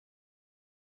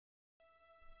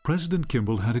President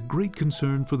Kimball had a great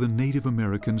concern for the Native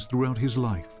Americans throughout his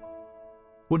life.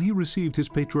 When he received his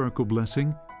patriarchal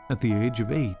blessing at the age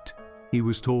of 8, he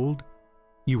was told,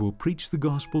 "You will preach the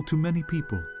gospel to many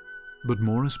people, but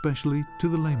more especially to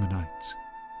the Lamanites."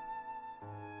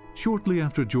 Shortly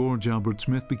after George Albert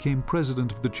Smith became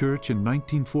president of the church in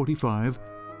 1945,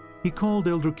 he called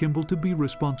Elder Kimball to be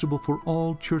responsible for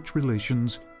all church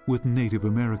relations with Native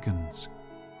Americans.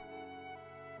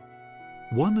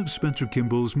 One of Spencer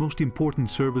Kimball's most important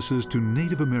services to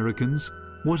Native Americans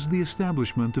was the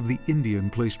establishment of the Indian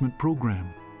Placement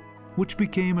Program, which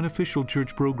became an official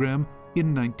church program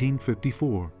in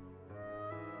 1954.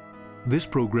 This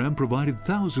program provided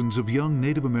thousands of young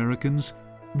Native Americans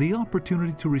the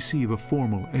opportunity to receive a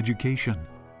formal education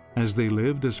as they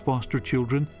lived as foster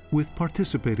children with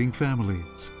participating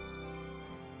families.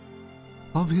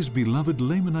 Of his beloved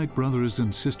Lamanite brothers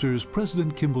and sisters,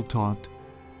 President Kimball taught,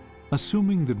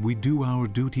 "Assuming that we do our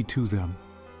duty to them,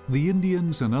 the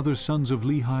Indians and other sons of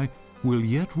Lehi will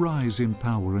yet rise in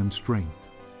power and strength.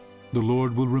 The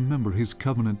Lord will remember His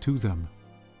covenant to them.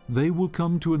 They will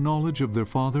come to a knowledge of their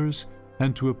fathers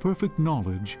and to a perfect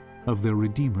knowledge of their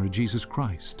Redeemer Jesus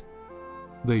Christ.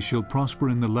 They shall prosper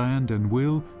in the land and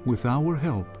will, with our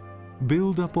help,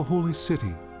 build up a holy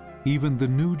city, even the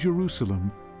New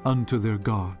Jerusalem, unto their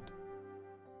God."